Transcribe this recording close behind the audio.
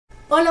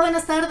Hola,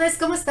 buenas tardes,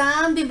 ¿cómo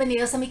están?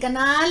 Bienvenidos a mi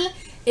canal.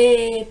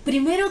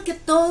 Primero que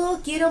todo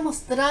quiero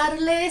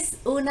mostrarles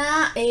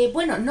una,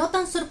 bueno, no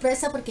tan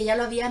sorpresa porque ya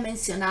lo había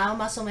mencionado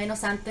más o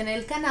menos antes en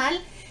el canal,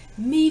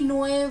 mi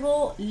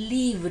nuevo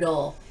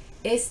libro.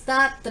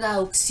 Esta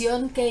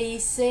traducción que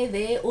hice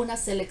de una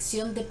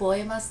selección de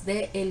poemas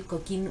de el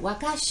Kokin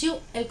Wakashu.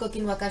 El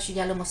Kokin Wakashu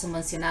ya lo hemos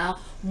mencionado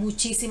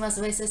muchísimas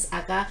veces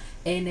acá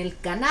en el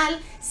canal.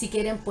 Si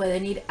quieren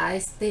pueden ir a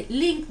este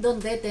link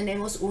donde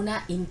tenemos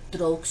una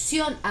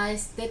introducción a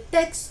este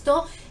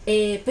texto,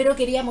 pero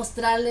quería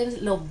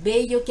mostrarles lo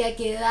bello que ha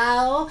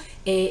quedado.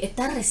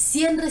 Está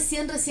recién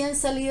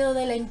salido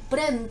de la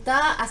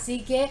imprenta,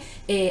 así que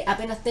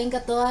apenas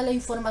tenga toda la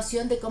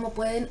información de cómo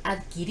pueden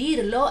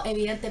adquirirlo,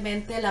 evidentemente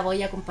la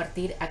voy a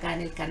compartir acá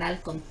en el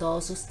canal con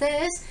todos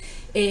ustedes.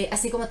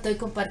 Así como estoy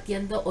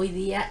compartiendo hoy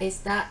día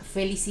esta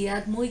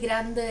felicidad muy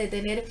grande de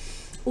tener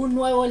un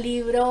nuevo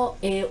libro,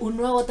 un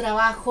nuevo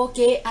trabajo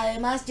que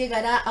además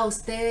llegará a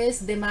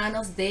ustedes de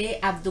manos de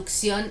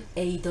Abducción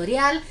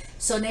Editorial.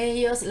 Son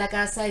ellos, la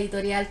casa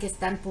editorial, que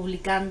están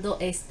publicando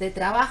este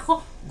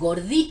trabajo,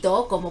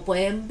 gordito como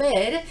pueden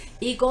ver,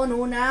 y con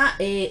una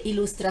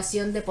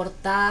ilustración de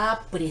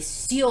portada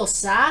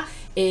preciosa.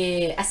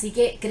 Así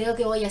que creo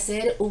que voy a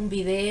hacer un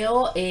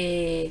video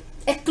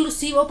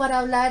exclusivo para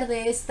hablar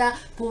de esta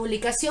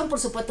publicación. Por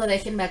supuesto,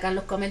 déjenme acá en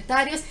los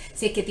comentarios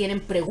si es que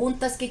tienen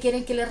preguntas que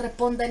quieren que les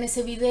responda en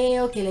ese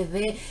video, que les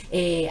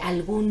dé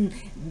algún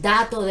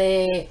dato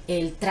de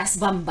el tras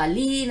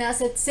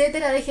bambalinas,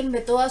 etcétera.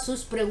 Déjenme todas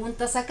sus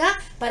preguntas acá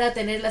para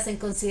tenerlas en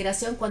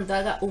consideración cuando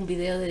haga un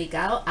video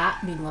dedicado a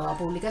mi nueva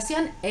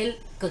publicación, el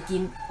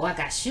Kokin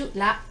Wakashu,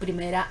 la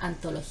primera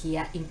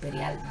antología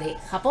imperial de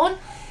Japón,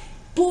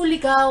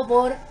 publicado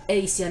por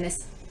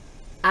Ediciones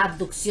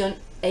Abducción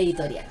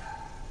Editorial.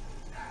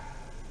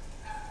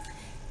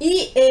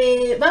 Y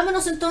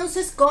vámonos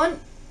entonces con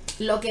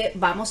lo que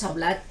vamos a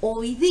hablar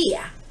hoy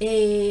día.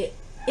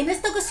 En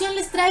esta ocasión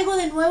les traigo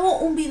de nuevo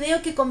un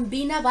video que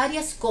combina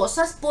varias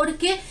cosas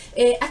porque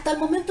hasta el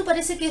momento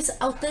parece que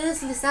a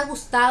ustedes les ha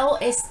gustado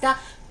esta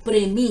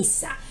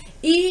premisa.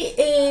 Y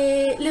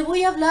les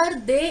voy a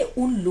hablar de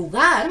un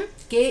lugar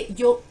que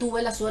yo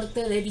tuve la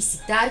suerte de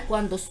visitar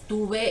cuando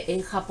estuve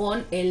en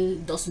Japón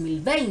el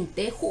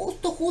 2020,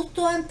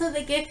 justo antes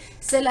de que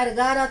se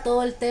largara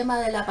todo el tema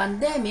de la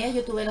pandemia.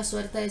 Yo tuve la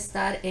suerte de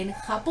estar en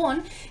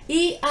Japón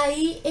y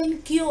ahí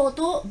en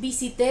Kyoto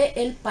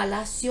visité el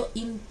Palacio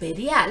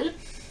Imperial.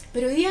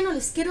 Pero hoy día no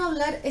les quiero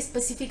hablar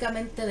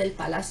específicamente del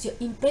Palacio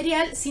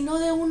Imperial, sino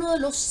de uno de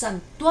los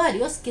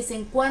santuarios que se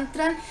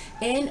encuentran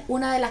en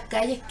una de las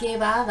calles que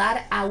va a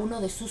dar a uno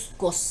de sus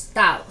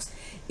costados.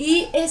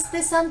 Y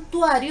este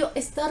santuario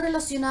está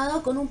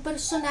relacionado con un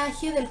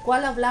personaje del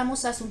cual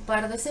hablamos hace un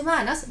par de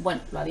semanas.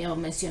 Bueno, lo habíamos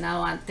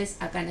mencionado antes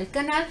acá en el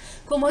canal,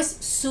 como es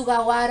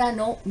Sugawara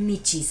no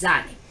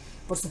Michizane.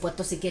 Por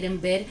supuesto, si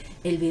quieren ver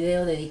el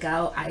video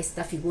dedicado a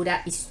esta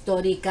figura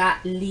histórica,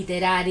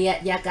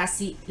 literaria, ya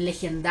casi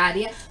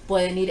legendaria,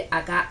 pueden ir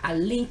acá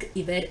al link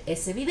y ver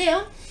ese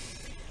video.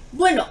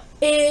 Bueno,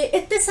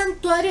 este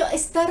santuario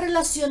está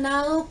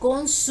relacionado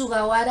con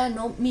Sugawara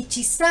no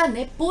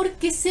Michizane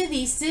porque se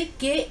dice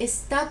que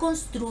está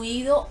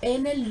construido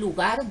en el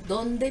lugar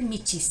donde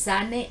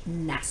Michizane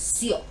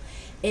nació.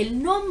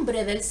 El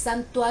nombre del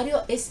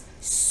santuario es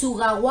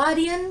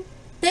Sugawarain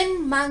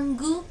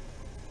Tenmangu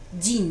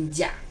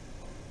jinja.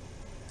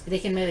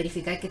 Déjenme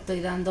verificar que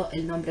estoy dando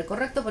el nombre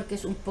correcto porque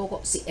es un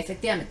poco, sí,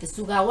 efectivamente,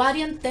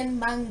 Sugawarain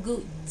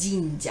Tenmangu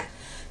jinja.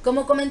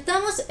 Como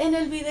comentamos en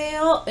el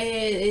video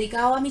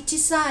dedicado a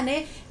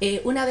Michizane,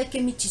 una vez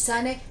que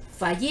Michizane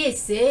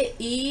fallece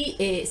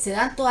y se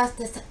dan todas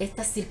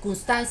estas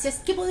circunstancias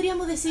que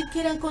podríamos decir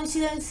que eran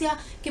coincidencia,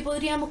 que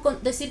podríamos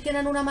decir que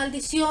eran una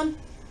maldición,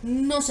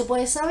 no se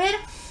puede saber.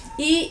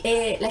 Y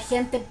la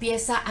gente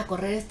empieza a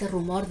correr este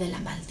rumor de la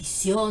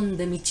maldición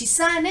de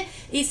Michizane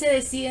y se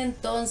decide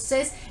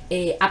entonces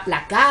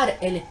aplacar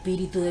el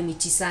espíritu de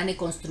Michizane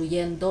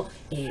construyendo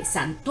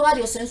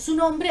santuarios en su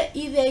nombre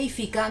y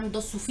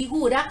deificando su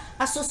figura,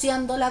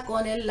 asociándola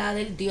con la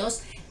del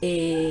dios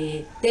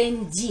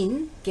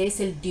Tenjin, que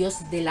es el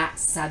dios de la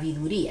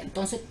sabiduría.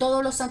 Entonces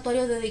todos los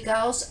santuarios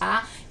dedicados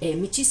a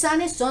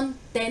Michizane son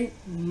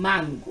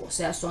Tenmangu, o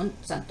sea, son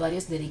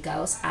santuarios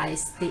dedicados a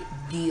este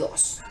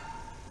dios.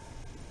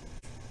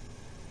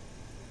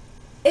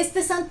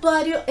 Este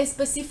santuario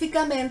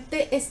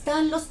específicamente está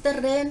en los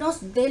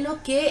terrenos de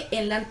lo que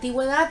en la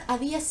antigüedad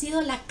había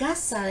sido la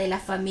casa de la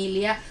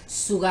familia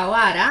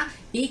Sugawara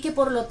y que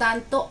por lo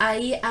tanto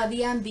ahí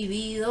habían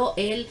vivido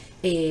el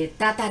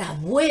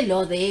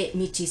tatarabuelo de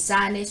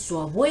Michizane, su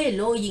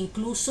abuelo e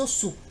incluso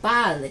su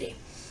padre.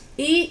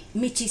 Y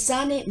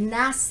Michizane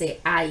nace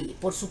ahí.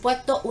 Por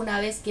supuesto,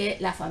 una vez que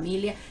la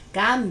familia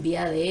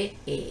cambia de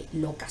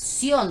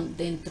locación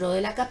dentro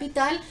de la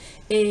capital,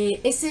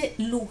 ese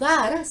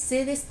lugar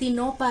se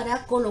destinó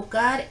para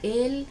colocar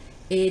el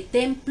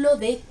templo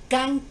de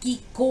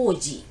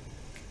Kankikoji.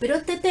 Pero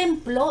este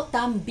templo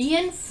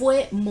también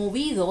fue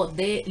movido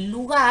de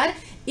lugar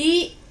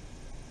y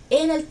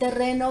en el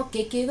terreno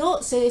que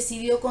quedó se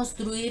decidió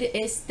construir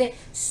este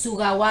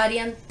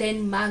Sugawarain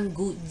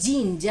Tenmangu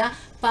jinja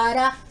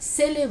para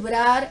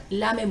celebrar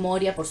la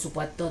memoria, por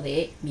supuesto,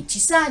 de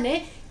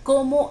Michizane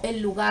como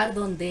el lugar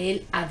donde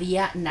él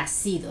había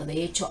nacido.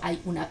 De hecho,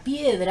 hay una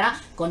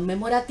piedra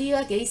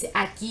conmemorativa que dice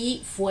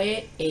aquí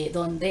fue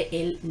donde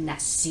él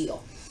nació.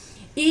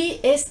 Y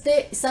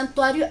este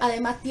santuario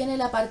además tiene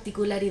la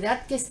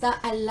particularidad que está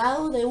al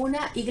lado de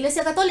una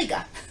iglesia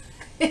católica.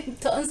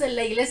 Entonces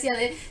la iglesia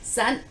de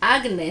San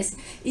Agnes,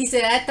 y se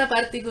da esta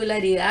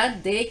particularidad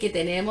de que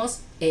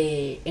tenemos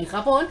en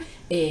Japón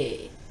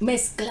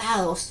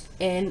mezclados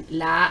en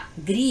la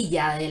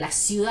grilla de las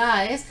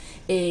ciudades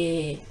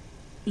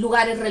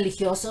lugares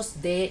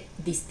religiosos de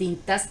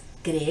distintas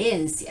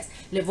creencias.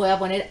 Les voy a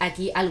poner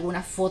aquí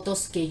algunas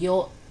fotos que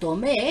yo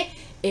tomé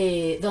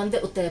donde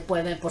ustedes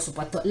pueden ver, por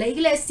supuesto, la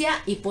iglesia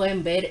y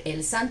pueden ver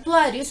el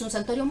santuario. Es un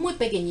santuario muy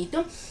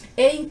pequeñito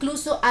e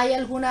incluso hay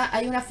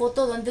una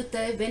foto donde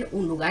ustedes ven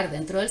un lugar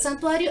dentro del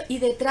santuario y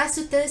detrás,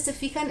 si ustedes se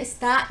fijan,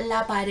 está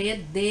la pared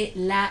de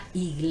la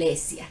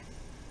iglesia.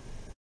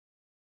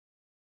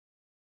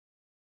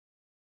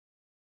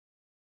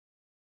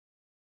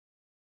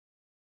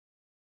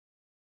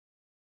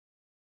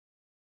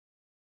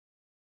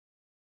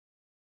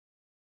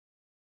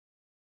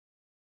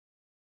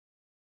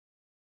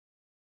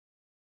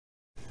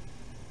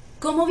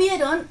 Como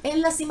vieron,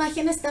 en las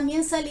imágenes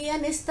también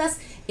salían estas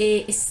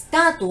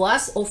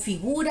estatuas o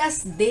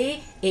figuras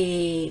de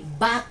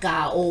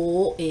vaca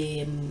o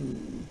de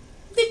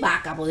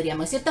vaca,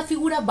 podríamos decir, estas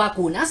figuras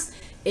vacunas.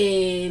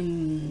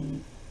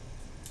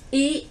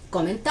 Y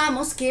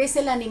comentamos que es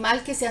el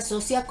animal que se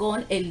asocia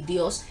con el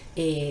dios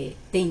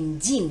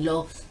Tenjin.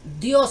 Los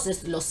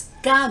dioses, los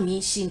kami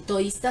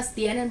shintoístas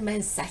tienen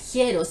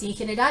mensajeros y en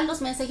general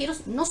los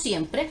mensajeros, no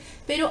siempre,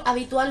 pero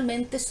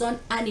habitualmente son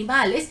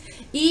animales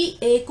y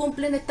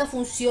cumplen esta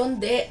función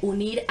de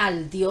unir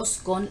al dios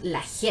con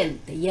la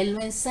gente. Y el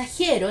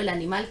mensajero, el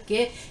animal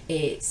que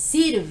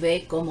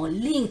sirve como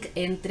link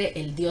entre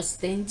el dios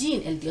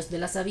Tenjin, el dios de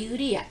la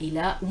sabiduría, y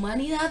la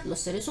humanidad, los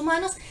seres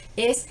humanos,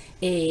 es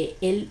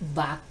el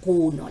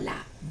vacuno,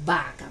 la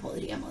vaca,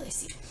 podríamos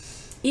decir.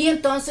 Y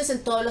entonces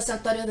en todos los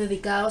santuarios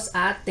dedicados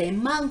a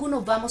Tenmangu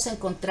nos vamos a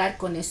encontrar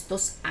con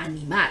estos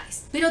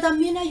animales. Pero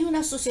también hay una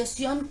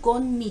asociación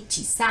con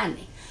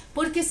Michizane,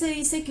 porque se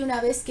dice que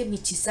una vez que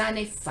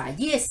Michizane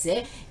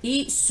fallece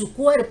y su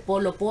cuerpo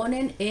lo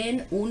ponen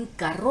en un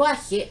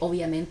carruaje,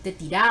 obviamente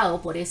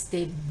tirado por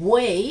este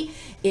buey,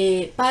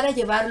 para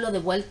llevarlo de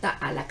vuelta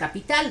a la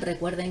capital.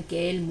 Recuerden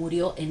que él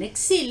murió en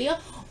exilio.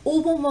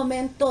 Hubo un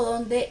momento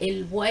donde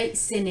el buey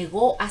se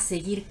negó a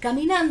seguir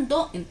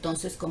caminando,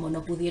 entonces como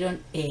no pudieron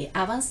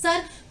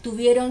avanzar,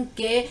 tuvieron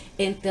que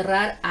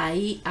enterrar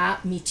ahí a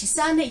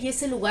Michizane y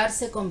ese lugar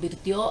se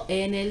convirtió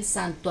en el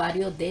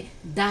santuario de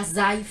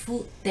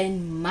Dazaifu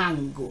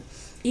Tenmangu.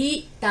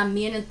 Y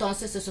también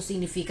entonces eso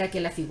significa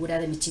que la figura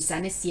de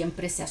Michizane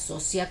siempre se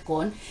asocia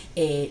con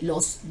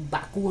los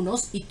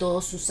vacunos y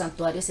todos sus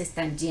santuarios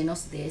están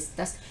llenos de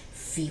estas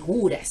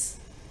figuras.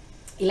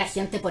 Y la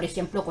gente, por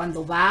ejemplo,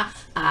 cuando va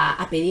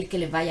a pedir que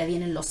les vaya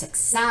bien en los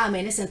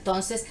exámenes,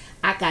 entonces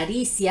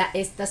acaricia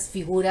estas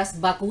figuras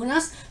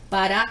vacunas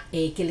para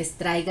que les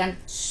traigan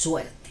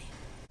suerte.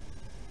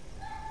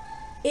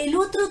 El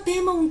otro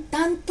tema un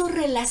tanto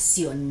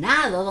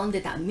relacionado,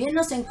 donde también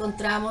nos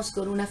encontramos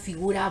con una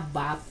figura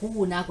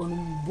vacuna, con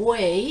un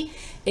buey,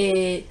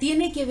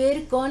 tiene que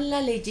ver con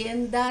la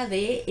leyenda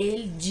de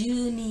el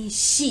Juuni.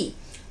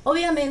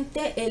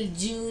 Obviamente el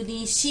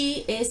Juuni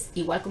es,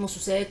 igual como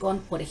sucede con,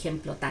 por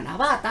ejemplo,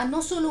 Tanabata,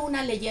 no solo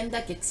una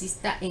leyenda que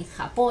exista en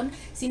Japón,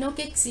 sino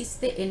que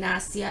existe en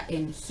Asia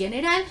en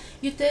general,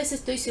 y ustedes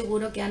estoy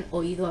seguro que han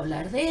oído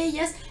hablar de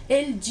ellas.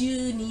 El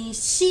Juuni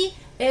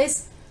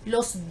es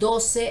los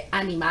 12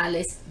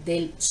 animales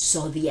del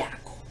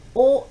zodiaco,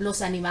 o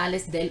los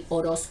animales del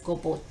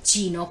horóscopo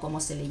chino,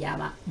 como se le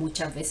llama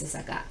muchas veces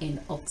acá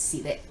en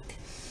Occidente.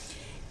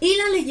 Y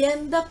la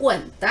leyenda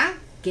cuenta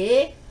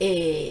que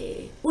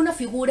una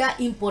figura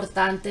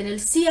importante en el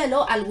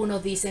cielo,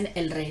 algunos dicen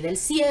el rey del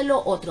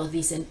cielo, otros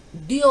dicen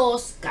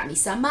Dios,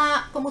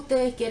 Kami-sama, como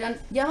ustedes quieran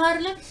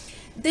llamarle,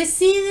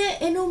 decide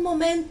en un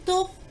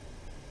momento,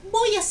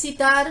 voy a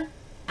citar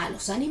a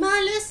los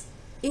animales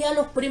y a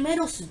los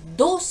primeros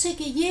 12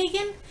 que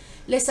lleguen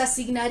les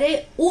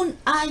asignaré un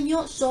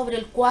año sobre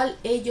el cual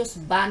ellos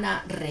van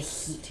a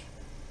regir.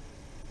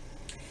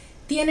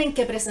 Tienen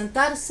que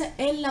presentarse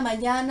en la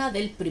mañana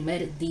del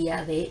primer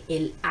día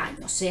del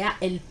año, o sea,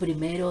 el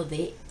 1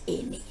 de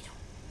enero.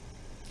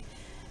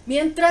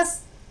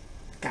 Mientras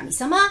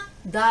Kami-sama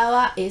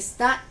daba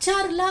esta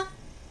charla,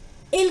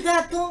 el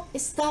gato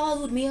estaba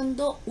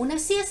durmiendo una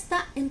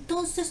siesta,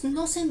 entonces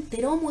no se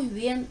enteró muy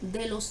bien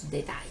de los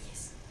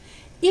detalles.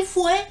 Y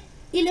fue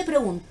y le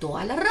preguntó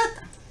a la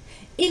rata.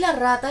 Y la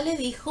rata le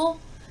dijo,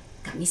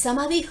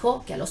 Kami-sama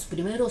dijo que a los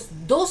primeros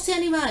 12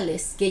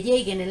 animales que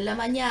lleguen en la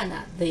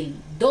mañana del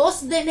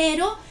 2 de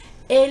enero,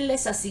 él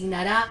les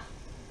asignará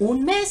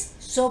un mes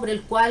sobre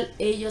el cual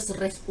ellos,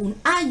 un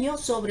año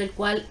sobre el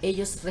cual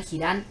ellos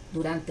regirán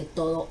durante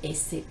todo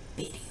ese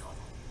periodo.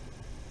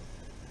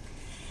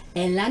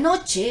 En la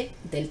noche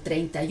del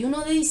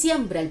 31 de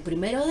diciembre al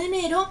 1 de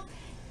enero,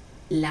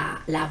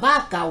 la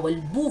vaca o el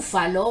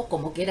búfalo,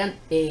 como quieran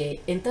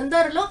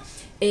entenderlo,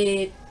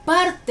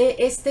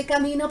 parte este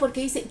camino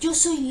porque dice: yo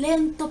soy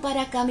lento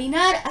para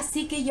caminar,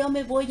 así que yo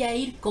me voy a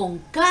ir con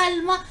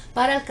calma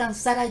para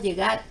alcanzar a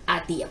llegar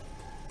a tiempo.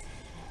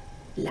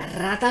 La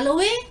rata lo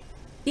ve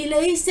y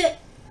le dice: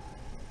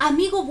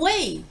 amigo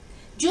buey,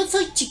 yo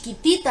soy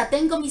chiquitita,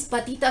 tengo mis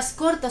patitas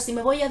cortas y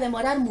me voy a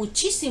demorar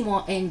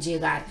muchísimo en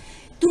llegar.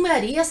 ¿Tú me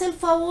harías el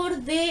favor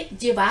de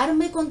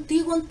llevarme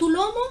contigo en tu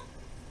lomo?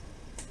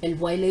 El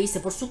buey le dice: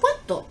 por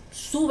supuesto,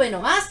 sube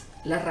nomás.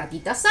 La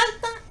ratita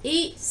salta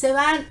y se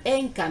van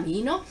en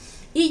camino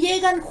y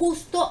llegan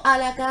justo a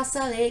la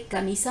casa de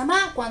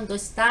Kami-sama cuando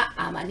está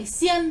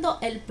amaneciendo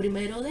el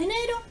 1 de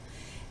enero.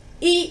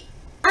 Y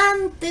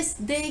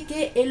antes de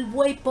que el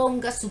buey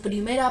ponga su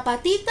primera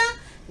patita,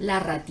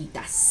 la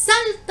ratita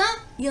salta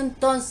y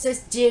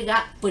entonces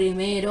llega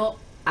primero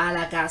a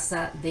la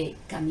casa de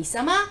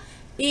Kami-sama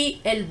y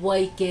el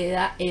buey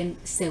queda en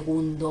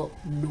segundo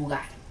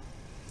lugar.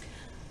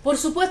 Por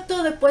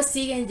supuesto, después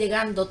siguen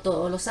llegando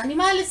todos los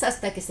animales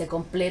hasta que se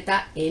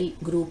completa el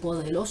grupo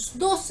de los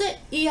 12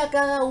 y a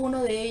cada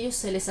uno de ellos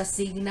se les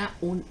asigna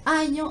un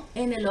año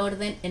en el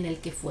orden en el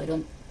que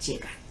fueron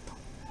llegando.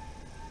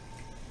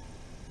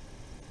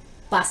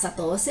 Pasa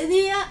todo ese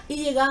día y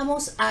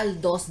llegamos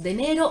al 2 de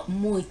enero,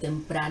 muy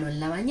temprano en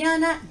la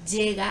mañana,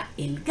 llega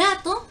el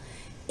gato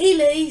y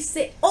le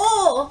dice: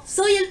 ¡oh,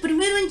 soy el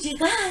primero en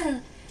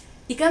llegar!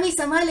 Y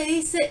Kami-sama le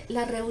dice: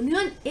 la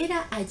reunión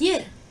era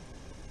ayer.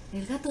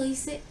 El gato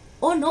dice: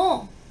 oh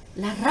no,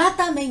 la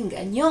rata me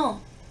engañó.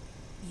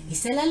 Y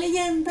dice la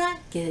leyenda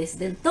que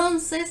desde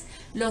entonces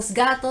los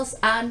gatos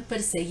han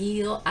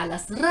perseguido a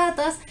las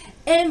ratas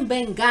en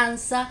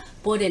venganza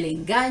por el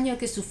engaño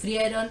que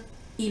sufrieron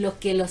y lo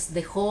que los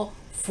dejó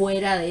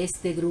fuera de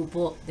este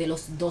grupo de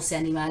los 12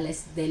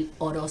 animales del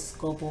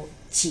horóscopo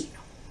chino.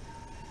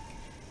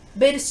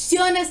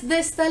 Versiones de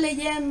esta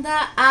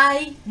leyenda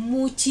hay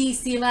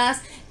muchísimas.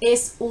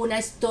 Es una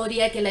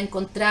historia que la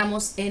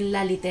encontramos en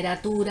la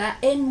literatura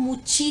en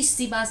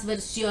muchísimas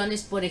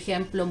versiones, por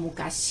ejemplo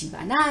Mukashi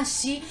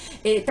Banashi.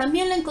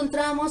 También la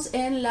encontramos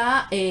en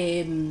la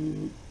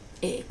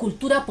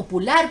cultura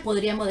popular,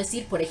 podríamos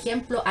decir. Por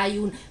ejemplo, hay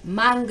un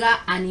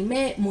manga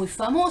anime muy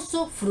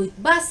famoso, Fruit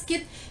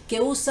Basket,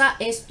 que usa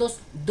estos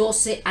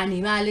 12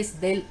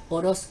 animales del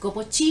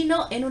horóscopo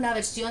chino en una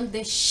versión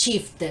de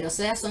shifter, o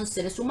sea, son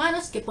seres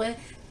humanos que pueden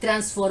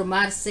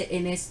transformarse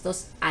en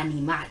estos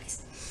animales.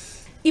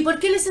 ¿Y por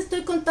qué les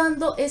estoy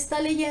contando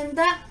esta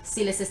leyenda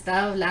si les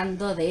estaba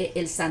hablando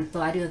del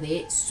santuario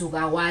de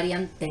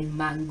Sugawarain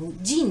Tenmangu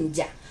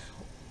jinja?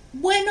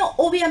 Bueno,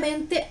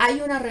 obviamente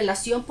hay una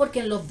relación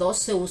porque en los dos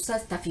se usa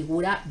esta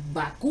figura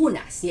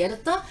vacuna,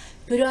 ¿cierto?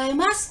 Pero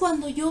además,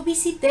 cuando yo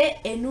visité,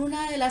 en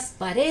una de las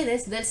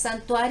paredes del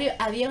santuario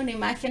había una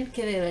imagen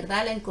que de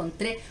verdad la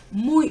encontré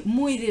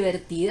muy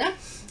divertida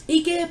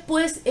y que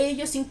después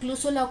ellos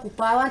incluso la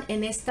ocupaban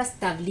en estas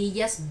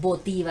tablillas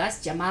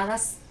votivas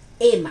llamadas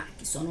ema,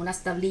 que son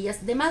unas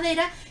tablillas de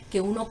madera que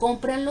uno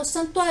compra en los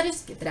santuarios,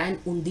 que traen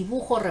un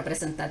dibujo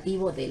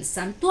representativo del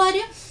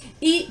santuario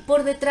y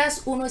por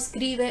detrás uno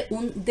escribe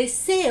un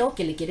deseo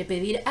que le quiere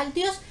pedir al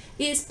dios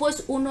y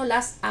después uno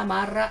las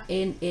amarra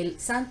en el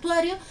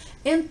santuario.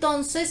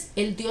 Entonces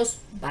el dios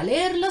va a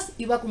leerlas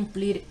y va a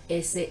cumplir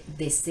ese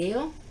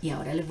deseo. Y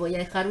ahora les voy a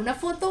dejar una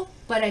foto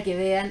para que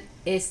vean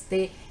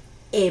este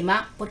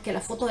ema, porque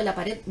la foto de la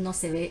pared no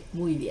se ve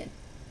muy bien.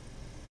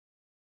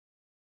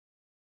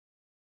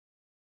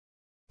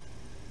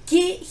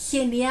 Qué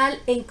genial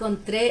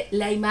encontré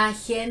la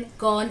imagen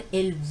con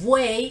el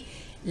buey,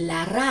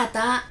 la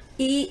rata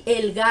y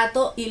el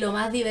gato, y lo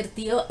más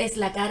divertido es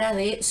la cara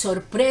de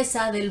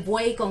sorpresa del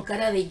buey con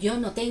cara de yo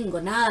no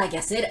tengo nada que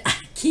hacer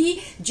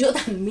aquí, yo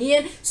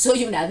también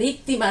soy una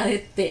víctima de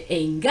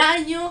este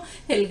engaño,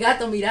 el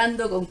gato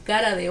mirando con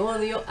cara de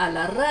odio a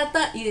la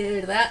rata, y de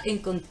verdad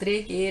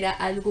encontré que era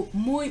algo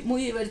muy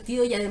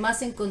divertido y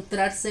además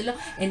encontrárselo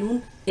en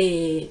un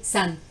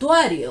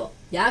santuario,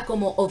 ya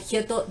como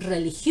objeto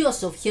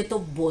religioso, objeto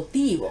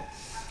votivo.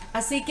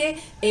 Así que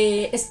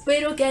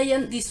espero que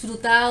hayan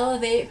disfrutado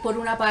de, por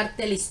una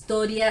parte, la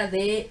historia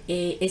de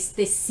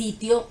este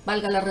sitio,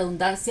 valga la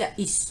redundancia,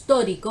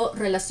 histórico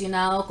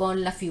relacionado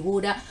con la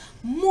figura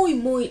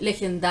muy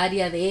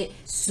legendaria de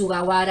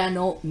Sugawara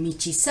no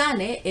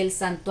Michizane, el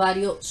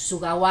santuario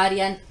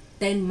Sugawarain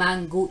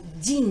Tenmangu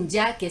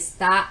jinja, que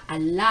está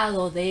al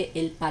lado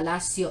del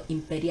Palacio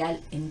Imperial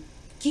en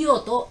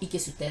Kyoto, y que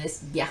si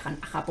ustedes viajan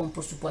a Japón,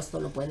 por supuesto,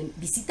 lo pueden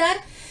visitar,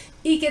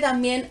 y que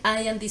también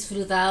hayan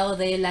disfrutado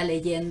de la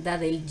leyenda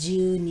del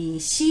Juuni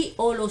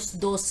o los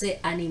 12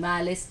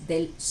 animales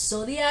del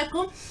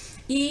zodiaco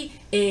y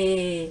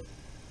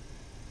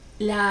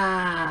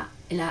la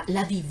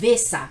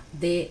viveza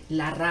de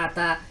la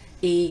rata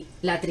y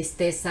la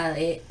tristeza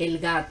de el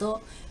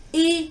gato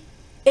y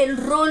el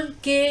rol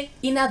que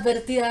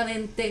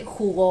inadvertidamente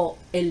jugó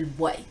el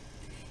buey.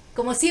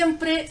 Como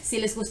siempre, si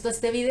les gustó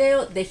este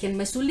video,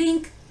 déjenme su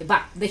link,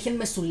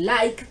 déjenme su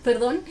like,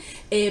 perdón.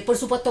 Por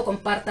supuesto,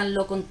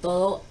 compártanlo con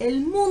todo el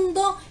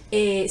mundo.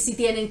 Si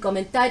tienen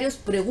comentarios,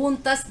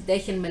 preguntas,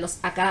 déjenmelos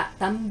acá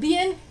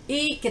también.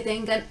 Y que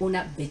tengan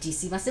una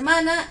bellísima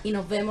semana y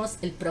nos vemos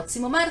el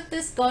próximo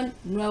martes con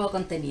nuevo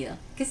contenido.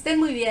 Que estén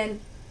muy bien.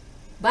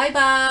 Bye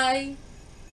bye.